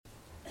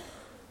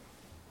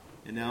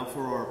And now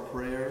for our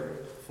prayer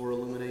for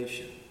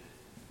illumination.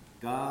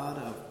 God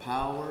of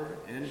power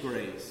and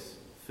grace,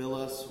 fill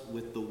us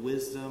with the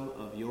wisdom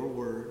of your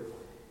word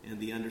and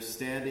the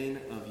understanding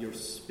of your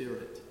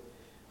spirit,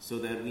 so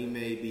that we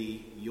may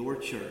be your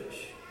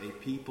church, a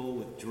people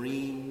with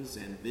dreams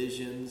and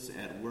visions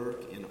at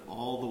work in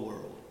all the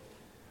world.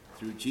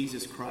 Through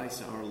Jesus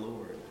Christ our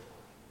Lord.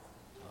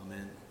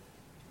 Amen.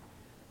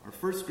 Our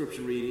first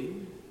scripture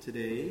reading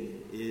today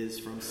is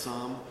from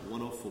Psalm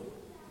 104.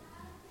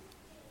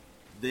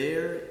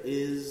 There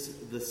is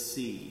the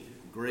sea,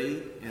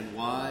 great and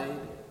wide,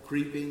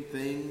 creeping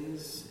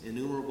things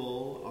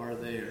innumerable are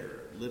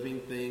there, living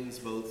things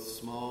both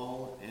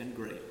small and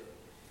great.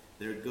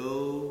 There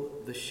go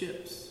the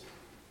ships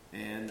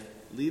and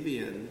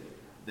Leviathan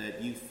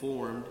that you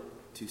formed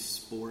to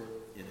sport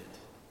in it.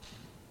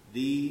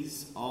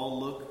 These all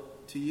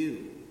look to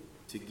you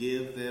to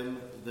give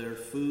them their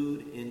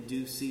food in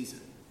due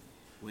season.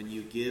 When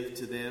you give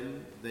to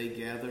them, they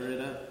gather it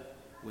up.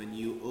 When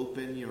you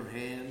open your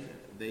hand,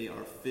 they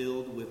are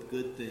filled with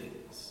good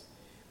things.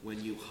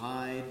 When you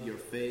hide your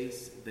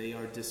face, they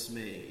are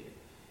dismayed.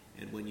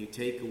 And when you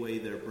take away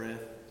their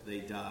breath, they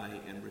die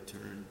and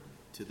return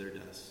to their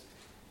dust.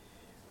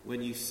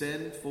 When you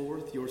send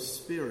forth your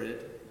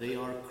spirit, they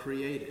are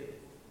created,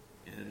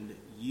 and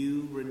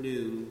you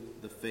renew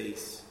the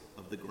face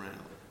of the ground.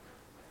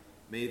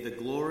 May the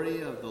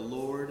glory of the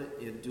Lord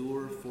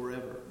endure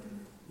forever.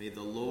 May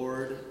the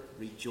Lord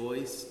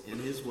rejoice in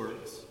his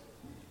works,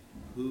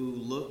 who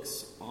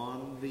looks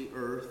on the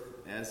earth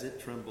as it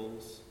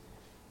trembles,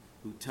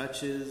 who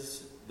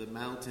touches the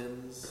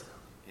mountains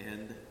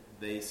and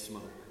they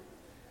smoke.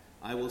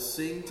 I will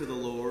sing to the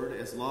Lord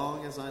as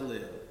long as I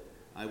live.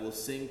 I will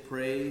sing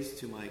praise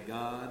to my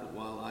God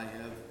while I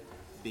have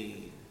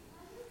being.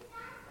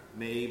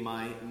 May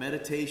my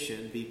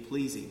meditation be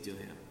pleasing to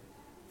him,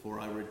 for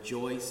I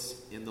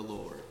rejoice in the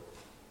Lord.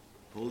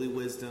 Holy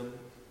wisdom,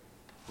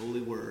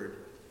 holy word,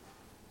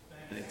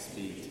 thanks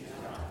be to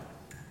God.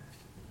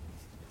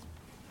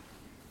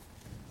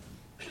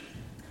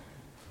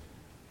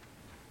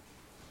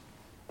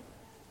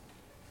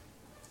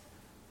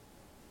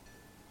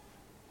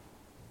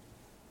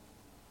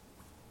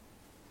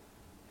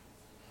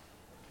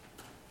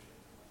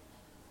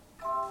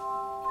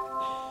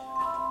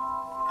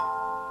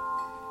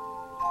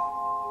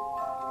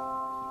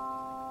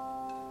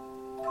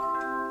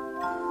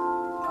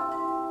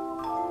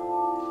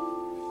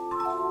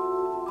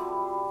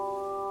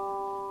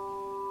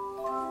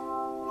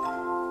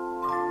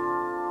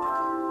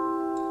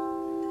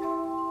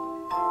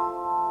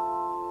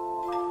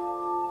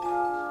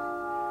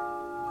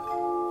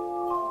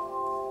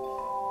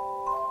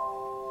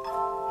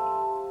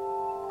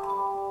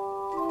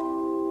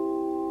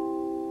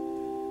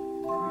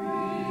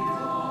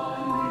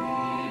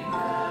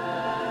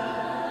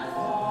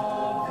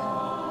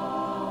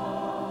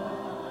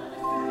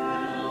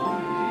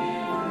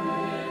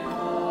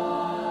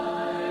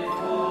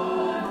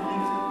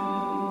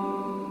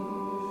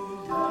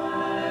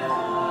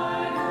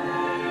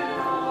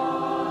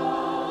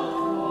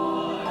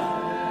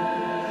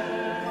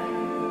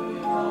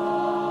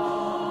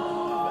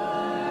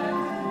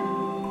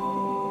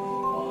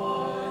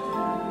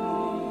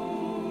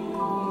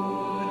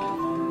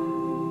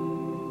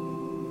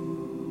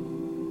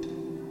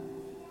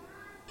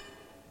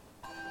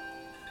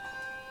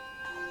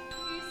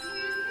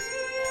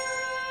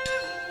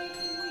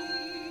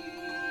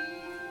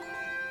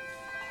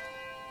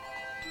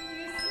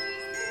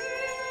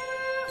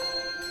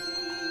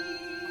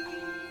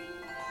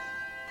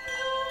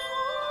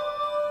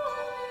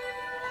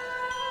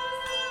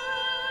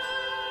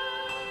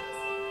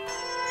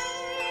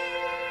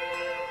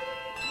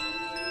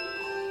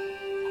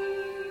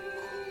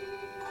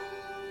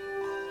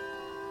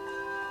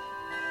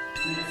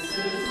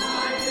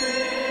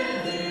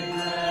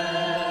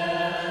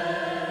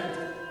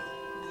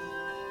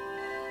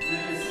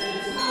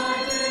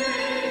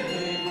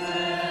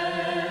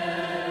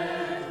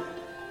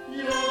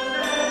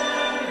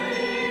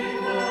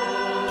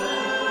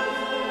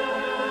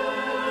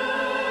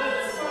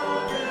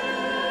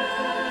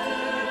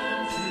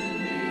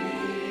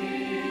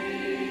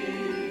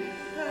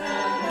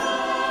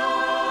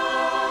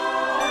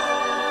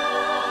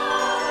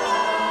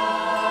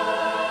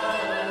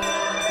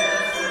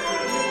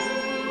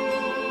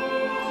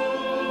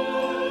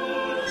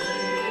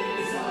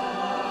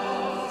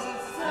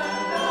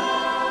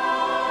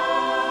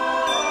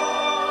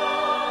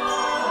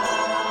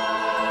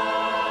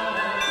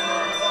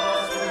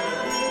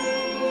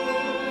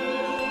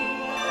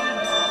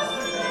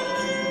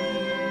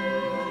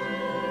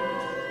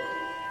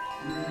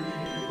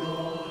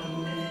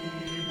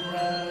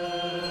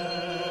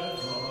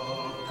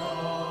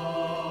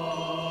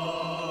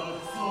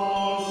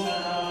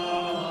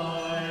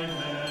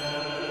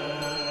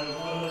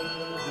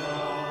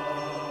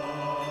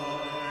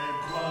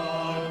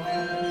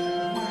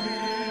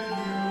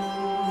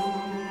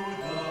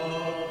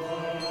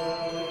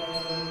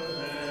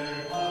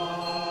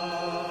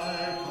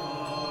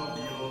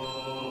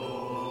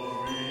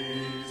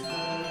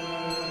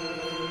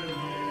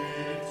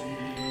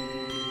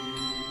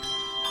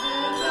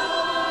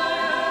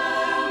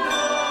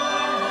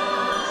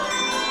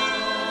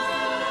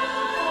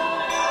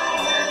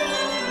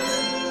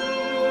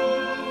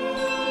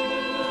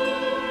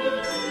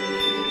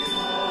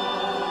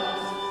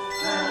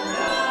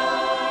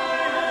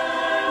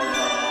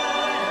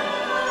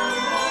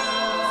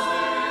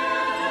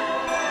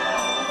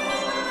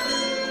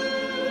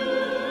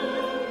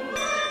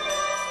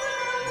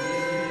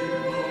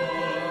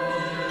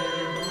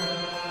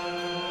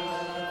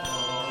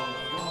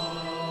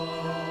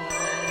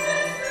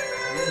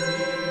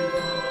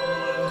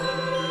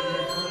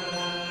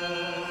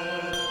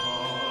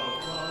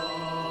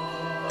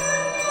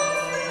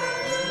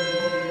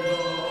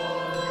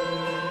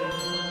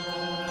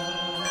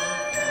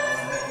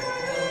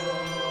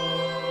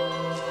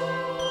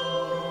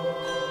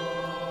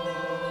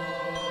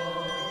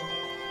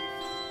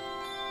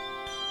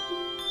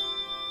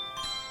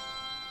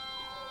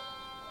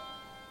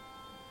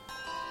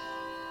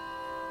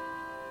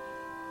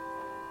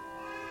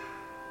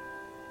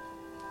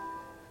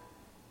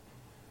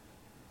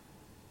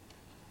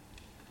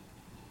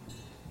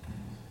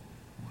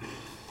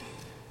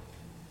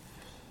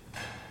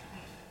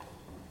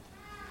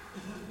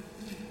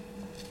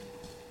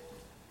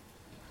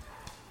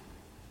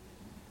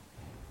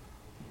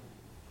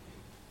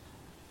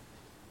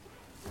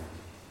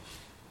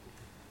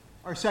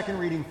 Our second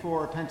reading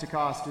for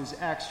Pentecost is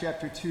Acts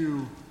chapter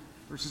 2,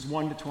 verses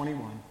 1 to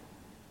 21.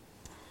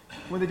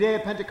 When the day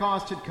of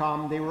Pentecost had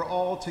come, they were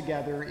all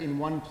together in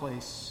one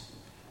place.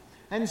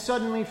 And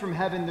suddenly from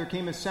heaven there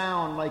came a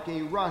sound like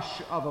a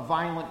rush of a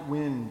violent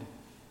wind,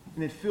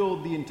 and it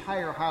filled the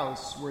entire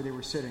house where they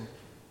were sitting.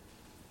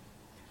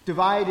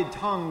 Divided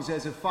tongues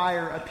as of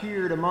fire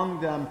appeared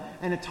among them,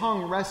 and a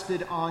tongue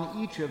rested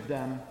on each of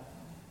them.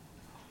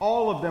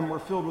 All of them were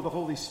filled with the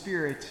Holy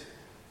Spirit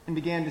and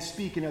began to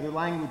speak in other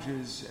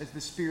languages as the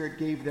Spirit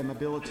gave them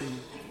ability.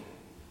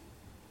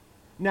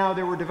 Now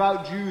there were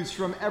devout Jews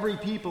from every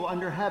people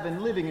under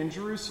heaven living in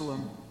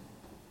Jerusalem.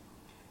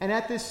 And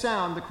at this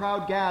sound the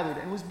crowd gathered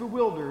and was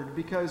bewildered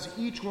because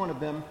each one of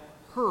them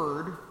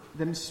heard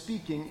them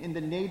speaking in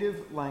the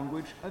native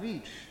language of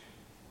each.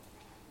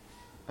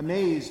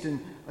 Amazed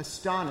and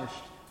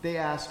astonished, they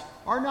asked,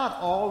 "Are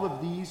not all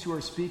of these who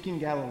are speaking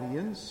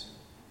Galileans?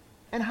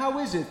 And how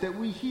is it that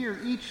we hear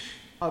each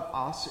of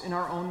us in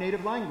our own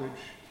native language?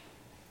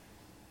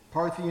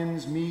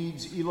 Parthians,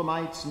 Medes,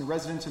 Elamites, and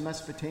residents of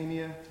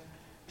Mesopotamia,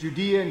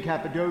 Judea and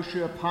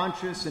Cappadocia,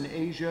 Pontus and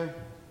Asia,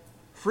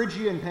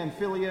 Phrygia and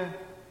Pamphylia,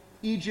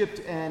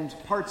 Egypt and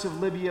parts of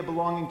Libya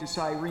belonging to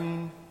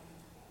Cyrene,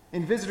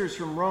 and visitors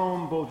from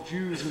Rome, both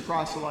Jews and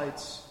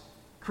proselytes,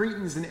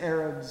 Cretans and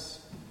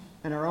Arabs,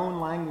 in our own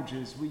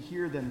languages we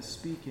hear them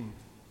speaking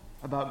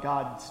about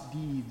God's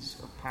deeds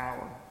of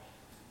power."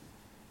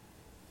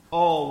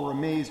 All were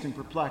amazed and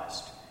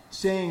perplexed,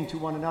 saying to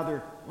one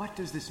another, "What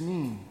does this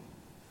mean?"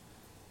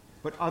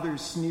 But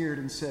others sneered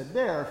and said,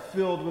 "They are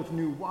filled with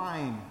new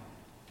wine."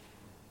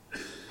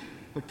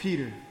 But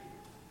Peter,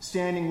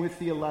 standing with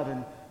the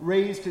 11,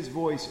 raised his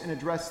voice and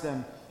addressed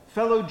them,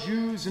 "Fellow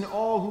Jews and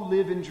all who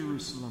live in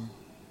Jerusalem,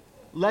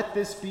 let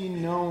this be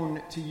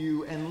known to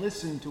you and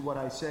listen to what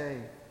I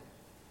say.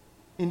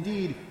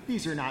 Indeed,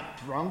 these are not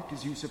drunk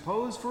as you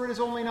suppose, for it is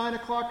only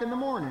 9:00 in the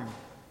morning.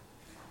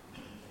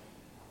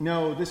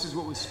 No, this is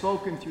what was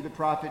spoken through the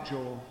prophet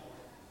Joel.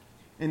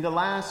 In the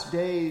last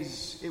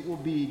days it will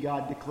be,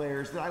 God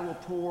declares, that I will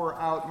pour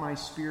out my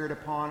Spirit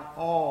upon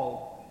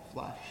all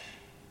flesh.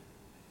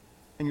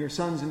 And your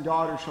sons and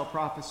daughters shall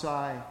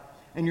prophesy,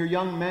 and your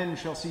young men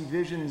shall see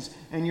visions,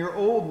 and your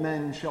old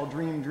men shall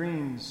dream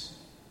dreams.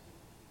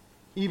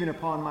 Even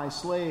upon my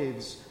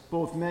slaves,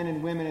 both men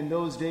and women, in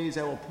those days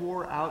I will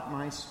pour out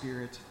my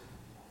Spirit,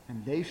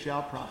 and they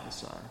shall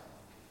prophesy.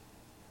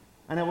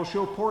 And I will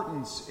show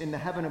portents in the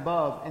heaven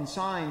above and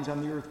signs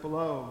on the earth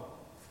below,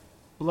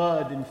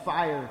 blood and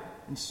fire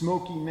and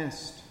smoky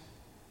mist.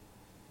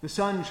 The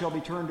sun shall be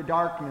turned to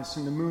darkness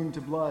and the moon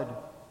to blood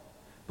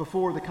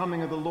before the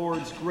coming of the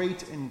Lord's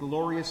great and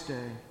glorious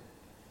day.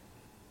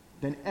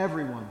 Then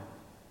everyone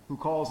who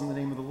calls on the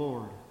name of the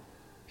Lord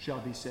shall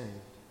be saved."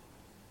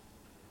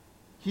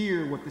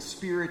 Hear what the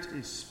Spirit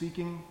is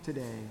speaking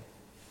today.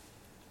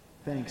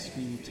 Thanks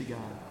be to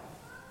God.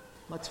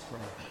 Let's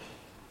pray.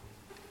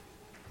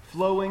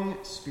 Flowing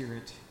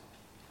Spirit,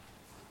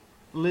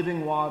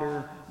 living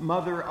water,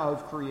 mother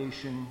of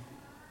creation,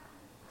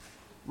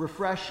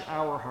 refresh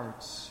our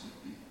hearts,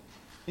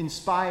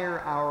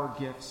 inspire our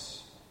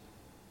gifts,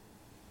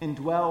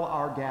 indwell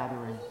our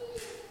gathering,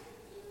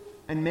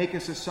 and make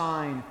us a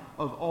sign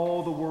of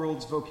all the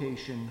world's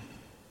vocation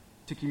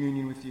to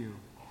communion with you.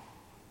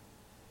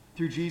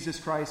 Through Jesus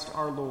Christ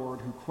our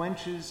Lord, who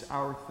quenches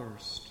our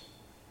thirst.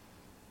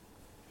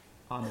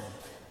 Amen.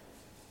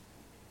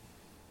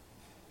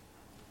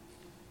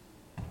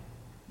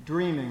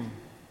 Dreaming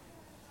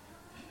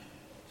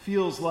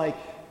feels like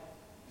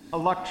a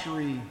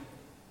luxury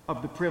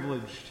of the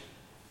privileged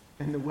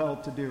and the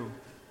well-to-do.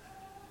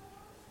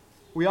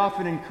 We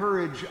often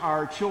encourage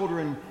our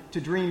children to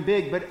dream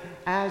big, but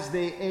as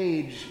we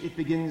age, it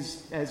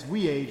begins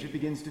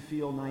to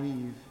feel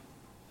naive.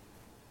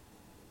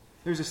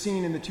 There's a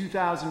scene in the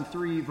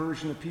 2003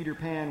 version of Peter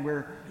Pan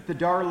where the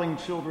Darling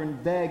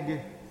children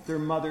beg their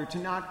mother to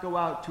not go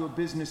out to a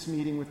business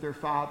meeting with their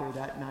father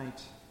that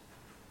night.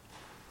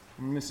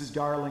 And Mrs.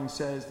 Darling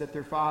says that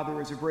their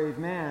father is a brave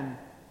man,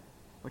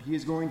 but he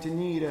is going to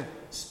need a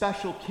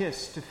special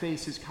kiss to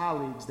face his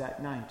colleagues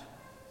that night.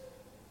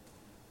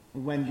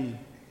 Wendy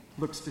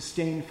looks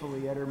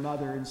disdainfully at her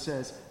mother and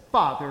says,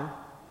 "Father,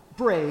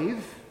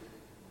 brave?"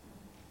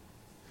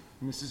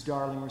 Mrs.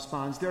 Darling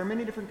responds, "There are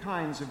many different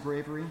kinds of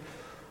bravery.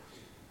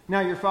 Now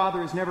your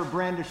father has never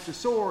brandished a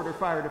sword or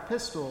fired a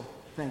pistol,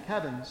 thank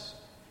heavens.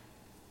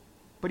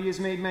 But he has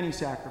made many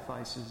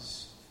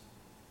sacrifices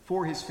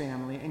for his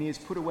family, and he has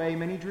put away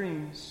many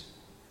dreams."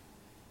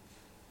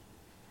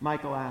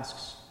 Michael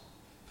asks,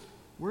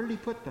 "Where did he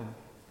put them?"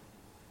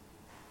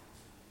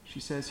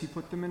 She says he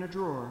put them in a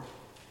drawer.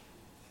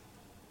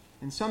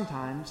 And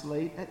sometimes,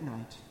 late at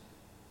night,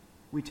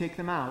 we take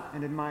them out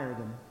and admire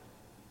them.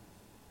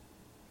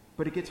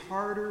 But it gets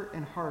harder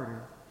and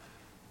harder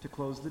to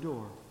close the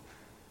door.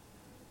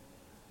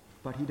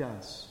 But he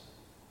does.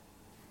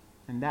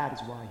 And that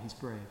is why he's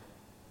brave.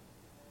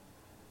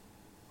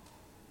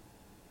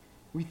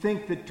 We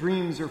think that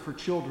dreams are for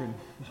children,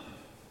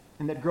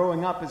 and that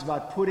growing up is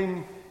about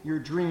putting your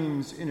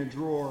dreams in a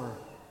drawer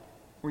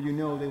where you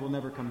know they will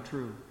never come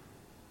true.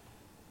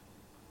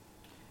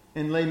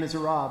 In Les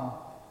Miserables,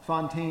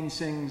 Fontaine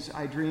sings,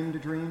 "I dreamed a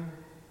dream."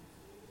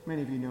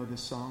 Many of you know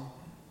this song.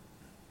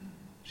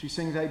 She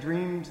sings, "I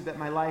dreamed that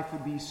my life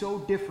would be so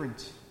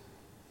different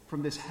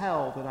from this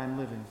hell that I'm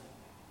living.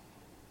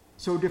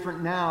 So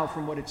different now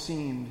from what it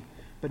seemed,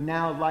 but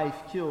now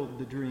life killed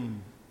the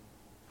dream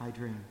I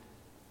dreamed."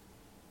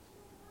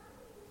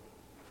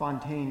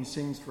 Fontaine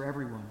sings for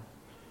everyone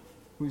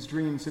whose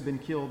dreams have been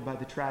killed by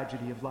the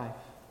tragedy of life.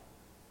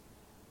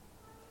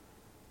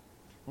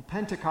 Well,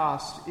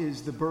 Pentecost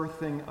is the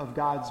birthing of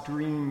God's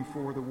dream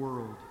for the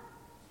world.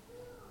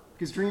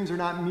 Because dreams are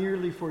not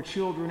merely for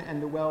children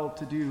and the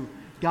well-to-do.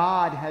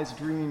 God has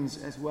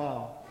dreams as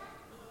well.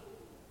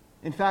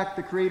 In fact,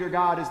 the Creator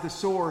God is the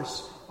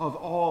source of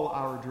all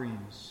our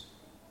dreams.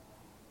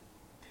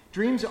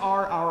 Dreams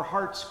are our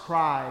heart's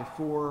cry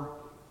for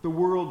the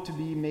world to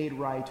be made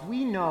right.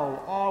 We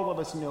know, all of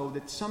us know,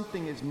 that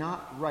something is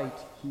not right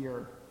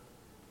here.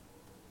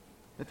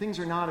 That things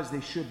are not as they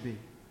should be.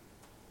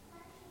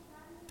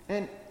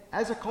 And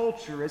as a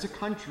culture, as a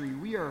country,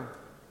 we are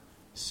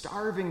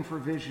starving for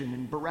vision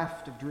and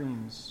bereft of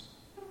dreams.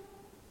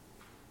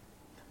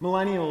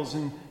 Millennials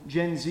and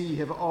Gen Z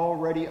have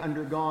already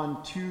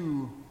undergone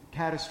 2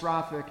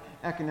 catastrophic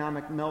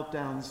economic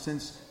meltdowns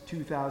since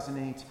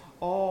 2008,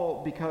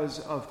 all because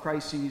of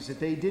crises that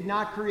they did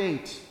not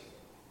create,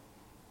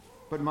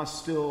 but must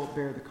still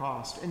bear the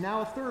cost. And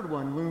now a third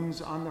one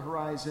looms on the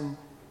horizon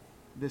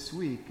this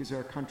week as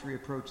our country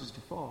approaches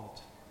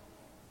default.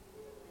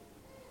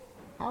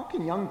 How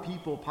can young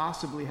people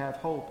possibly have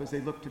hope as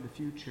they look to the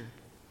future?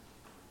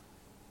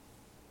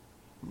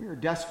 We are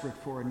desperate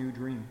for a new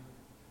dream.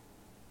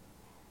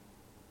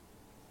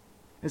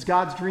 As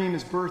God's dream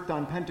is birthed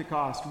on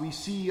Pentecost, we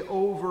see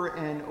over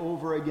and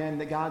over again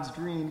that God's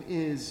dream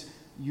is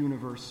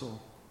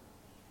universal.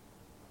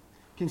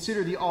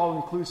 Consider the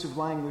all-inclusive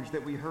language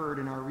that we heard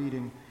in our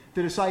reading.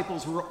 The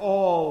disciples were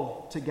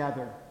all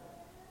together,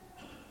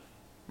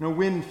 and a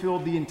wind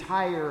filled the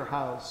entire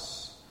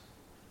house.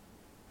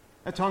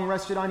 A tongue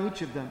rested on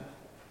each of them.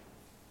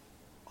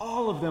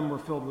 All of them were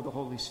filled with the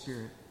Holy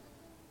Spirit.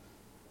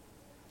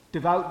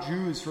 Devout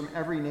Jews from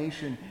every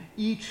nation,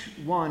 each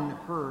one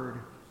heard.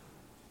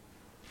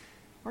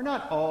 Are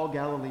not all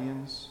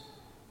Galileans?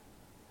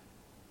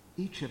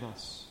 Each of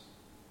us.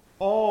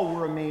 All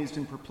were amazed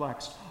and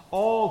perplexed.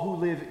 All who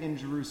live in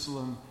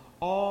Jerusalem,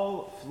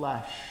 all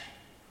flesh,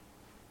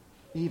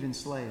 even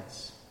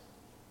slaves.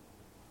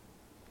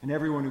 And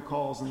everyone who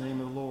calls on the name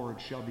of the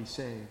Lord shall be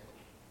saved.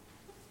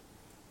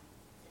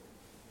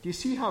 Do you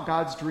see how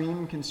God's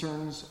dream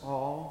concerns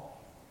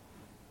all?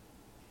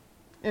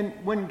 And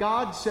when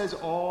God says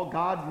all,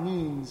 God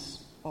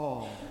means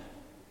all.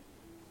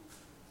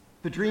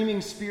 The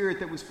dreaming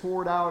spirit that was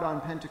poured out on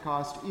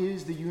Pentecost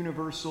is the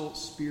universal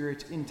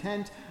spirit,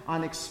 intent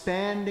on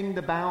expanding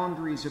the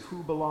boundaries of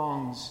who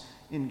belongs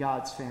in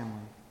God's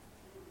family.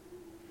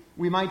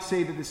 We might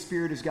say that the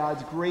Spirit is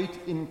God's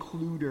great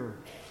includer,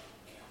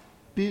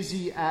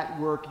 busy at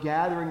work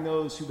gathering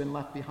those who've been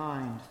left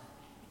behind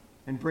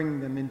and bringing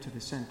them into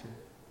the center.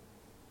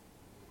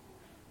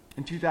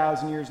 And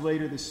 2,000 years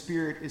later, the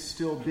Spirit is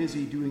still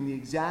busy doing the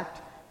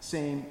exact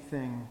same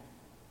thing.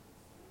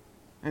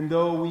 And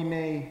though we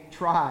may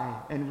try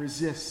and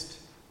resist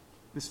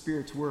the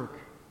Spirit's work,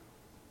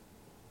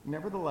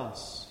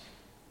 nevertheless,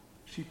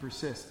 she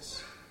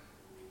persists.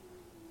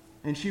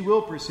 And she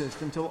will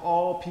persist until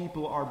all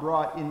people are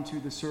brought into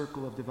the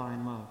circle of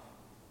divine love.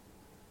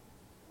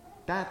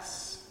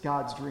 That's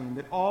God's dream,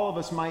 that all of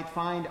us might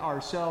find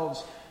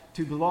ourselves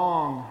to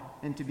belong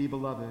and to be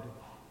beloved.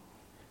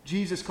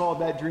 Jesus called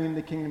that dream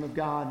the kingdom of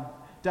God.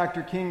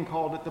 Dr. King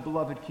called it the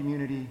beloved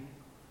community.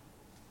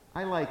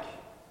 I like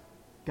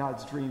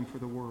God's dream for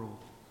the world.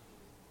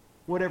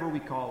 Whatever we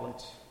call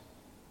it,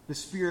 the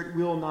Spirit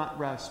will not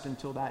rest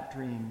until that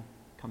dream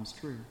comes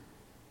true.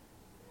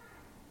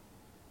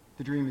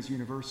 The dream is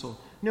universal.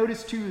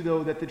 Notice too,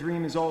 though, that the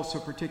dream is also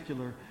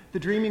particular. The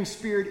dreaming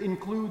spirit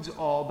includes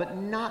all, but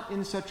not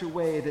in such a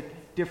way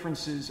that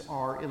differences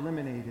are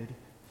eliminated.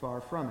 Far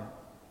from it.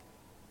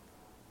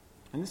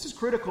 And this is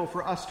critical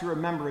for us to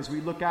remember as we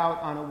look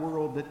out on a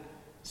world that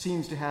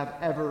seems to have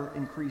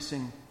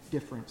ever-increasing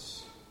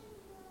difference.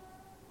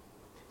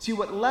 See,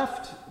 what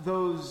left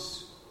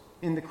those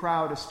in the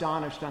crowd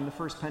astonished on the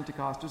first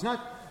Pentecost was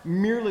not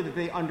merely that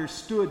they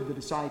understood the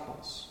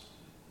disciples.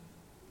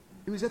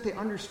 It was that they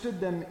understood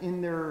them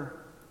in their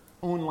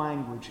own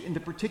language, in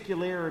the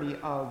particularity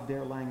of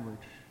their language.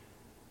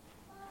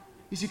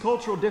 You see,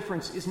 cultural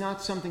difference is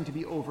not something to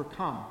be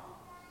overcome.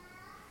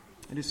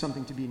 It is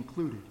something to be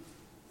included.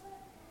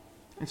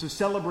 And so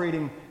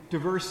celebrating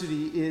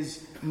diversity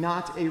is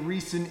not a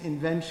recent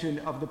invention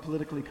of the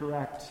politically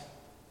correct.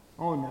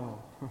 Oh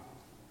no.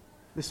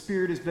 The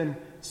Spirit has been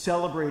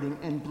celebrating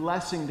and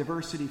blessing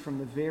diversity from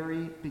the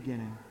very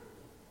beginning.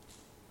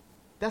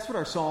 That's what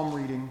our psalm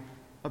reading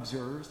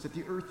observes, that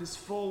the earth is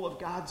full of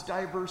God's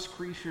diverse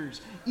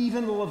creatures,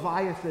 even the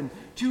Leviathan,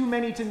 too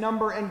many to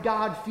number, and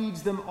God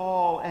feeds them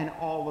all, and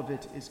all of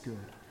it is good.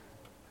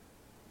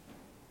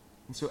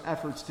 And so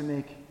efforts to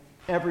make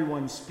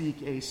everyone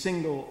speak a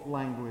single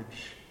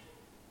language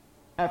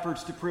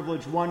efforts to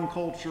privilege one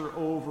culture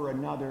over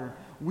another,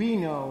 we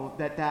know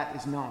that that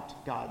is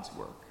not God's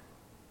work.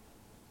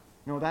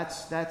 No,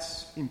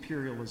 that's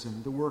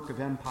imperialism, the work of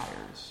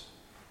empires,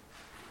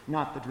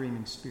 not the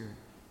dreaming spirit.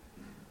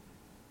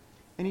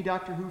 Any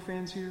Doctor Who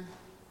fans here?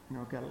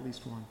 No, I've got at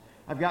least one.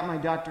 I've got my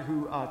Doctor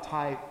Who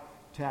tie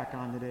tack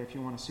on today if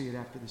you want to see it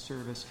after the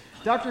service.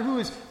 Doctor Who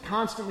is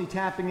constantly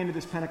tapping into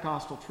this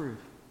Pentecostal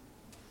truth.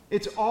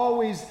 It's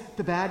always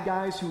the bad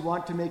guys who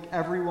want to make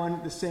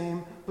everyone the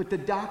same, but the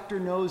Doctor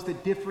knows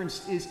that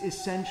difference is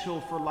essential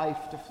for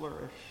life to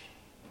flourish.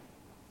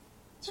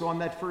 So on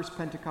that first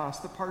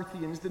Pentecost, the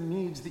Parthians, the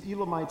Medes, the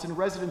Elamites, and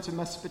residents of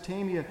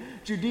Mesopotamia,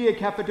 Judea,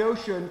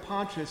 Cappadocia, and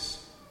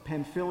Pontus,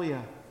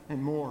 Pamphylia,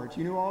 and more.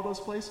 Do you know all those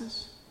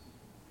places?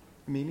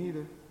 Me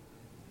neither.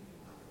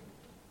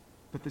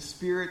 But the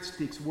Spirit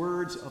speaks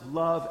words of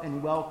love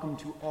and welcome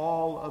to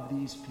all of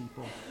these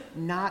people,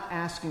 not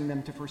asking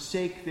them to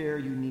forsake their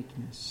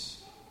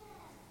uniqueness,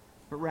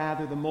 but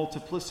rather the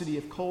multiplicity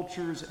of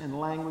cultures and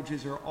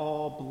languages are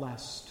all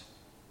blessed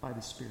by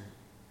the Spirit.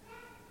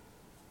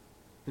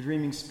 The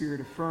dreaming spirit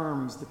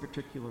affirms the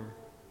particular,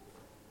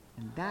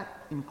 and that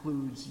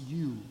includes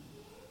you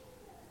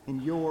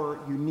and your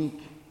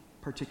unique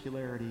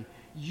particularity.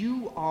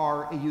 You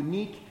are a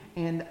unique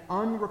and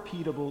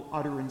unrepeatable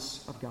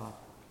utterance of God.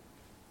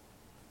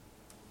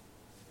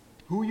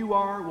 Who you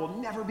are will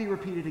never be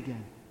repeated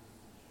again.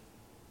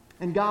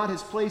 And God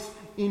has placed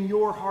in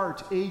your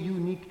heart a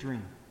unique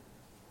dream.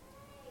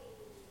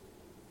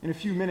 In a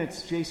few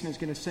minutes, Jason is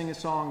going to sing a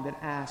song that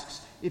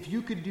asks, if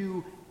you could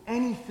do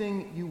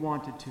anything you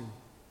wanted to,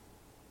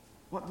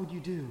 what would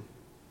you do?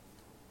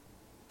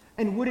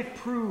 And would it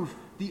prove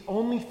the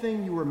only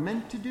thing you were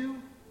meant to do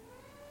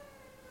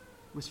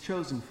was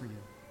chosen for you?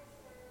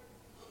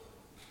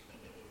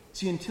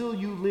 See, until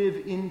you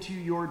live into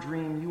your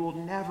dream, you will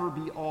never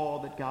be all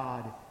that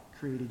God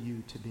created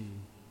you to be.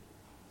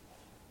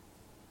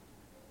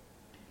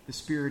 The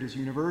Spirit is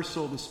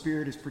universal. The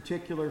Spirit is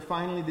particular.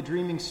 Finally, the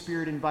dreaming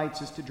Spirit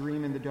invites us to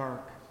dream in the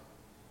dark.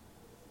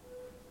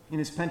 In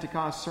his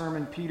Pentecost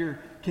sermon, Peter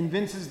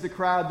convinces the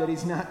crowd that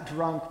he's not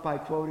drunk by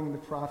quoting the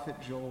prophet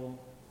Joel,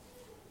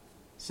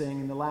 saying,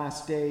 in the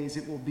last days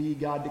it will be,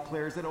 God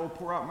declares, that I will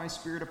pour out my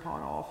Spirit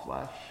upon all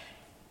flesh.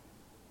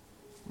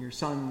 Your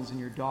sons and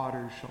your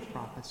daughters shall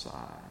prophesy.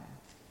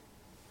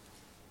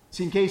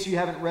 See, in case you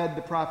haven't read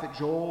the prophet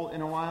Joel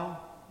in a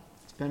while,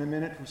 it's been a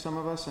minute for some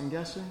of us, I'm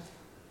guessing.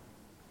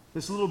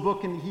 This little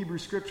book in the Hebrew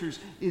Scriptures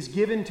is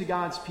given to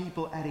God's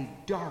people at a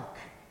dark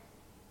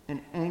and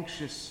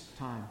anxious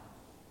time.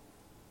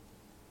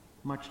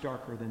 Much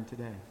darker than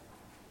today.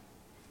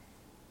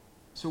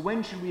 So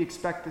when should we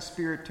expect the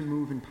Spirit to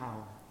move in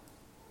power?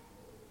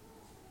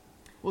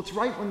 Well, it's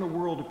right when the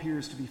world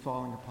appears to be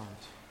falling apart.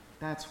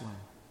 That's when.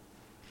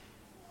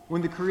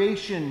 When the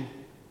creation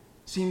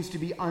seems to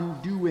be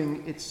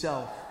undoing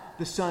itself,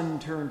 the sun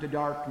turned to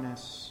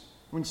darkness,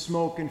 when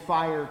smoke and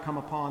fire come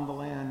upon the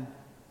land.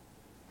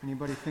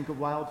 Anybody think of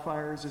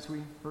wildfires as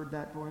we heard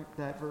that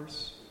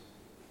verse?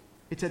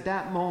 It's at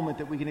that moment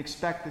that we can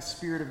expect the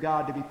Spirit of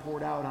God to be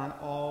poured out on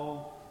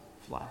all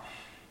flesh.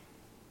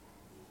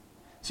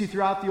 See,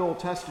 throughout the Old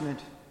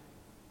Testament,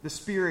 the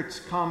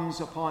Spirit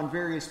comes upon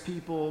various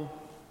people,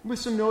 with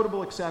some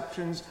notable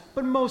exceptions,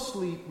 but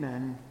mostly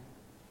men.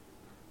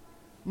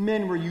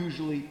 Men were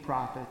usually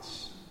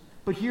prophets.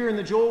 But here in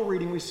the Joel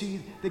reading, we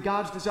see that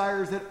God's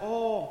desire is that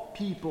all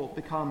people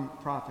become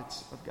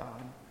prophets of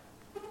God.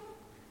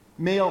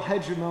 Male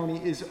hegemony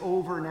is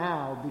over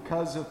now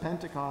because of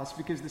Pentecost,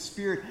 because the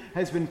Spirit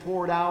has been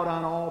poured out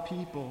on all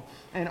people,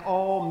 and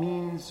all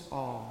means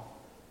all.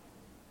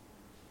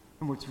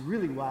 And what's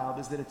really wild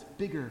is that it's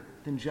bigger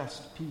than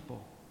just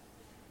people.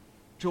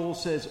 Joel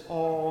says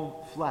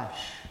all flesh.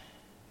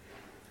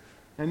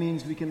 That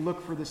means we can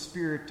look for the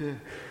Spirit to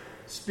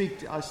speak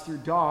to us through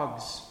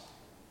dogs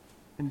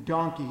and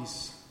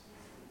donkeys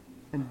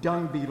and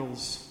dung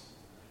beetles.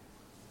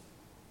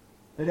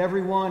 That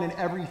everyone and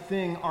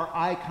everything are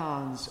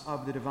icons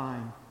of the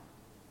divine.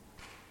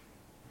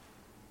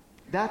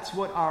 That's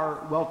what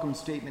our welcome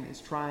statement is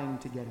trying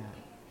to get at.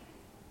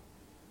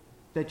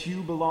 That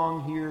you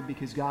belong here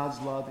because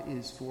God's love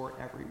is for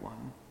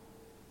everyone.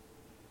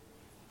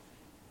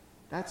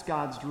 That's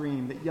God's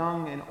dream, that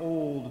young and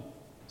old,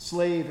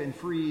 slave and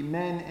free,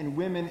 men and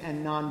women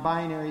and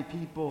non-binary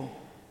people,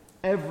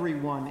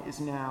 everyone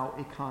is now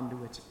a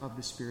conduit of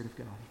the Spirit of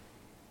God.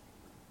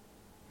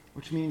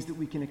 Which means that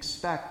we can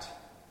expect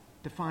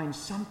to find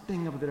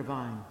something of the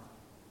divine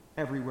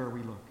everywhere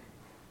we look.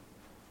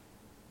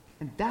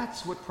 And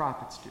that's what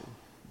prophets do.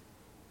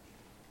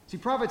 See,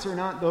 prophets are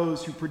not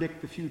those who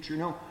predict the future.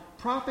 No,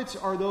 prophets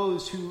are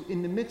those who,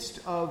 in the midst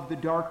of the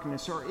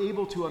darkness, are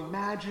able to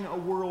imagine a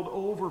world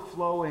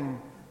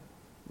overflowing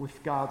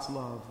with God's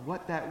love,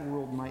 what that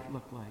world might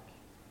look like.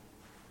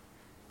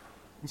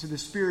 And so the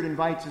Spirit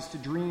invites us to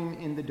dream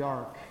in the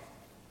dark,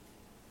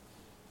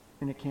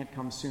 and it can't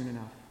come soon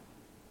enough.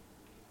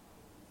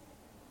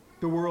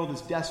 The world is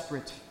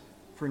desperate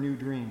for new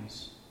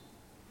dreams,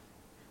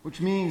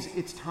 which means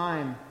it's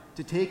time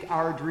to take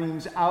our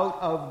dreams out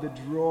of the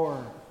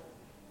drawer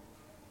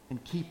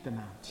and keep them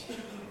out.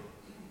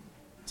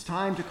 It's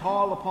time to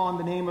call upon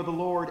the name of the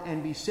Lord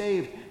and be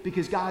saved,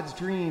 because God's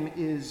dream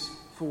is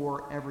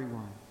for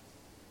everyone.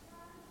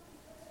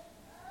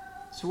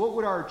 So what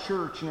would our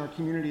church and our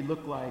community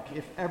look like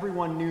if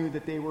everyone knew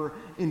that they were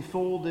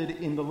enfolded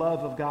in the love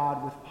of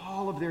God with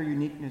all of their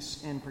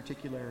uniqueness and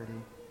particularity?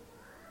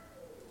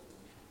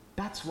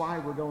 That's why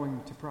we're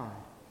going to Pride.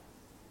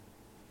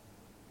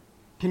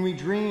 Can we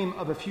dream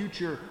of a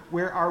future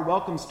where our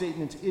welcome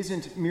statement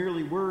isn't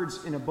merely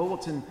words in a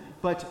bulletin,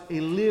 but a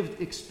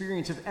lived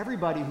experience of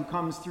everybody who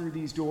comes through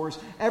these doors,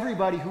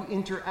 everybody who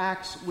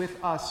interacts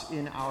with us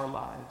in our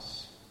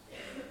lives?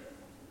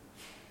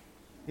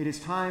 It is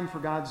time for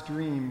God's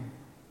dream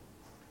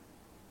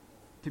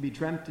to be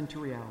dreamt into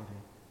reality.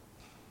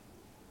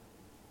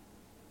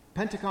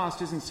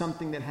 Pentecost isn't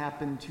something that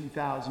happened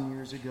 2,000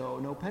 years ago.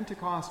 No,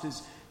 Pentecost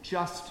is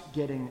just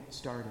getting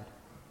started.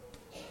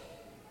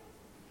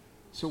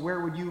 So where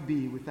would you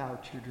be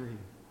without your dream?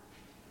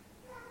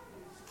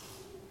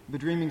 The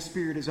dreaming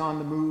spirit is on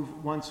the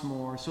move once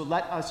more. So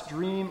let us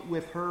dream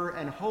with her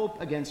and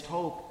hope against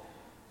hope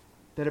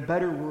that a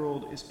better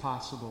world is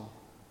possible,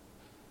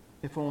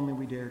 if only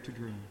we dare to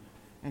dream.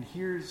 And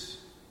here's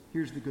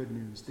the good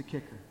news, the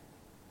kicker.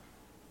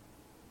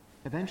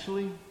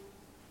 Eventually,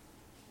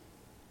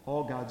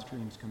 all God's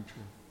dreams come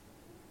true.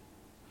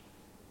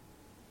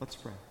 Let's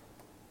pray.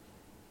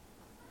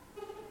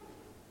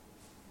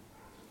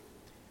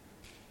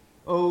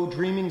 O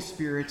dreaming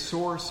spirit,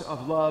 source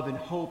of love and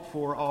hope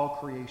for all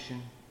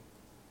creation,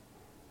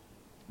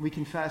 we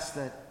confess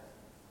that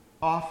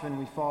often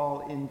we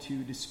fall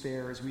into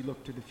despair as we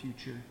look to the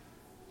future.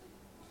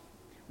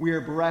 We are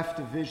bereft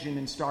of vision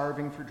and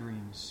starving for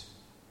dreams.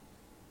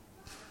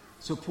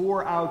 So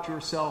pour out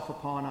yourself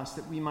upon us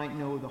that we might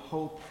know the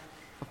hope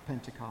of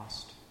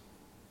Pentecost.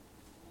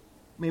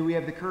 May we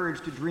have the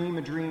courage to dream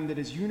a dream that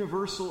is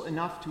universal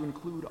enough to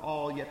include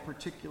all, yet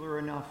particular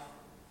enough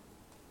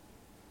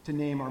to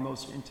name our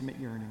most intimate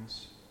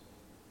yearnings.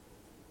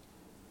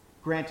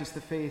 Grant us the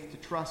faith to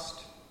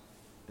trust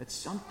that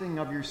something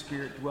of your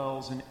Spirit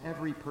dwells in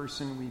every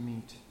person we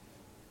meet,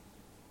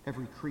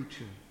 every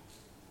creature.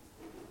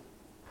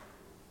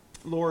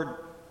 Lord,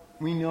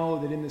 we know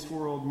that in this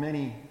world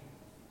many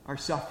are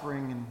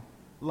suffering and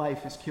life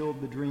has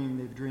killed the dream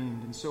they've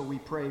dreamed. And so we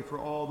pray for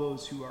all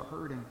those who are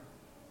hurting,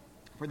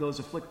 for those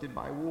afflicted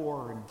by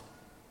war and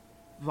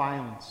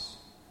violence.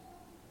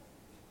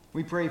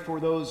 We pray for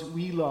those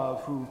we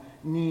love who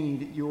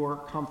need your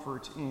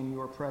comfort in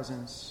your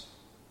presence.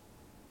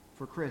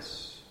 For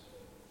Chris,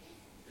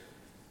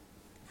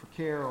 for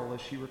Carol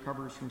as she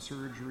recovers from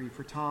surgery,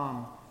 for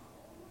Tom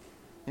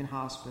in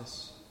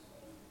hospice,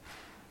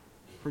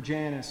 for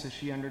Janice as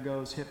she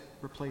undergoes hip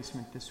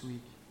replacement this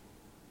week.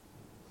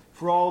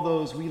 For all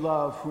those we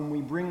love whom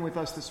we bring with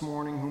us this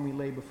morning, whom we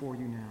lay before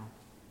you now.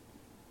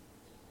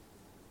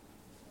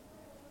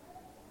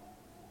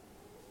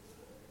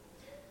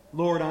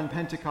 Lord, on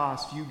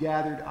Pentecost you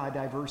gathered a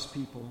diverse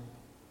people.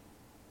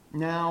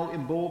 Now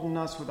embolden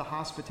us with a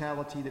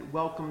hospitality that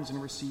welcomes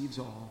and receives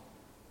all.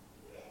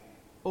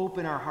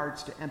 Open our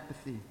hearts to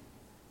empathy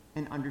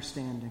and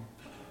understanding.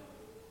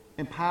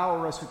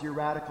 Empower us with your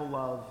radical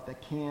love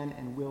that can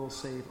and will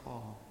save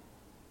all.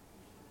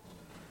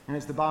 And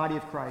as the body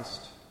of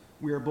Christ,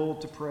 we are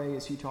bold to pray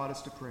as he taught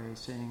us to pray,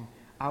 saying,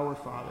 Our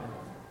Father,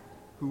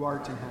 who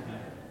art in heaven,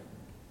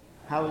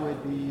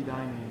 hallowed be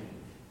thy name.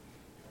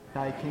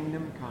 Thy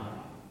kingdom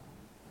come,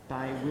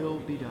 thy will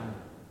be done,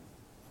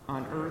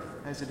 on earth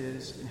as it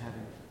is in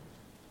heaven.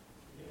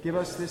 Give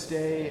us this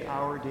day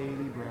our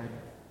daily bread,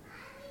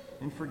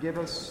 and forgive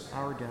us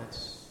our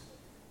debts,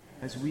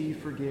 as we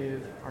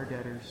forgive our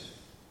debtors.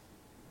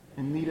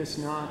 And lead us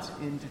not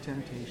into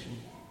temptation,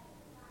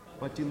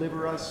 but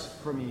deliver us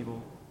from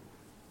evil.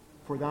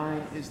 For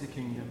thine is the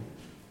kingdom,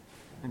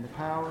 and the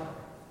power,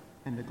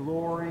 and the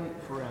glory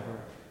forever.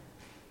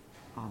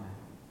 Amen.